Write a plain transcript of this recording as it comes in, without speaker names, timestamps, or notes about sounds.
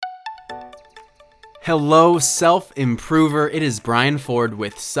Hello, self-improver. It is Brian Ford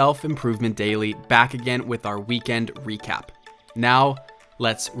with Self-Improvement Daily, back again with our weekend recap. Now,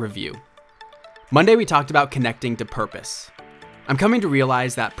 let's review. Monday, we talked about connecting to purpose. I'm coming to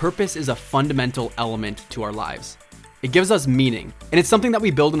realize that purpose is a fundamental element to our lives. It gives us meaning, and it's something that we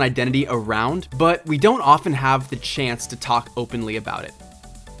build an identity around, but we don't often have the chance to talk openly about it.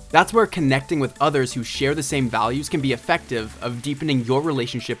 That's where connecting with others who share the same values can be effective of deepening your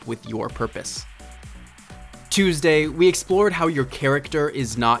relationship with your purpose. Tuesday, we explored how your character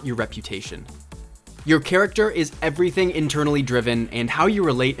is not your reputation. Your character is everything internally driven and how you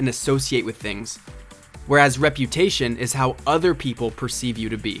relate and associate with things, whereas reputation is how other people perceive you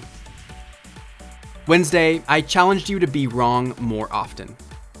to be. Wednesday, I challenged you to be wrong more often.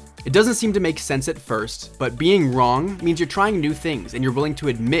 It doesn't seem to make sense at first, but being wrong means you're trying new things and you're willing to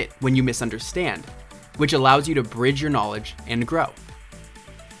admit when you misunderstand, which allows you to bridge your knowledge and grow.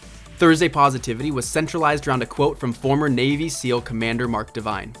 Thursday Positivity was centralized around a quote from former Navy SEAL Commander Mark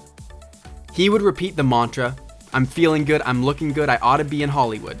Divine. He would repeat the mantra, "I'm feeling good, I'm looking good, I ought to be in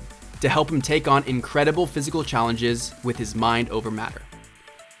Hollywood," to help him take on incredible physical challenges with his mind over matter.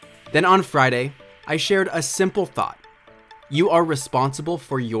 Then on Friday, I shared a simple thought. You are responsible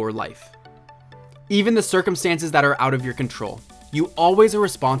for your life. Even the circumstances that are out of your control, you always are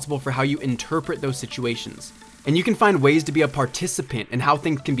responsible for how you interpret those situations. And you can find ways to be a participant in how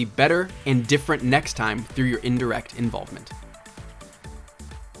things can be better and different next time through your indirect involvement.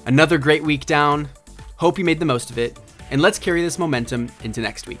 Another great week down. Hope you made the most of it. And let's carry this momentum into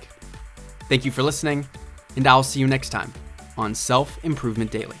next week. Thank you for listening, and I'll see you next time on Self-Improvement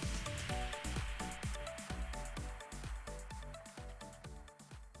Daily.